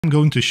I'm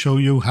going to show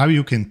you how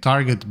you can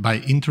target by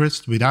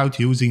interest without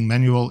using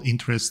manual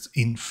interest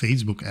in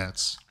Facebook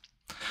ads.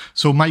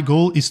 So my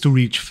goal is to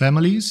reach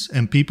families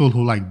and people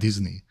who like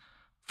Disney.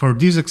 For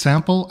this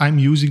example, I'm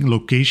using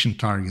location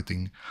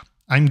targeting.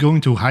 I'm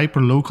going to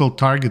hyperlocal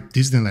target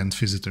Disneyland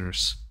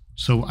visitors.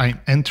 So I'm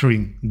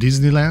entering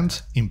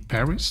Disneyland in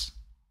Paris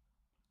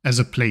as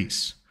a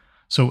place.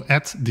 So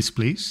add this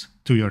place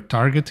to your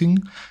targeting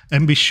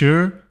and be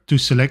sure to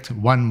select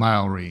 1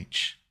 mile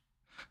range.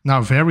 Now,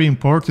 a very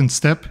important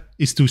step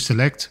is to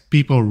select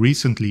people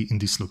recently in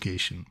this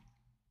location.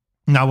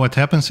 Now what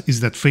happens is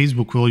that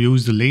Facebook will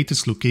use the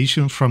latest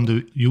location from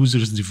the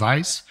user's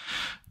device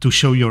to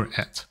show your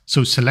ad.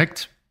 So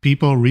select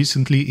people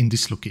recently in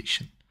this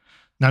location.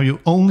 Now you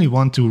only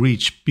want to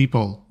reach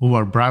people who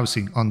are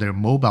browsing on their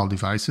mobile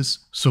devices.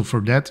 So for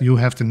that you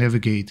have to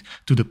navigate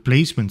to the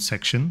placement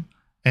section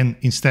and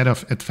instead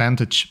of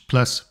Advantage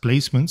plus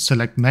placement,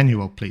 select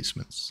manual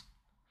placements.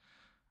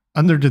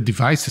 Under the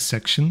devices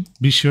section,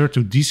 be sure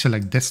to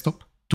deselect desktop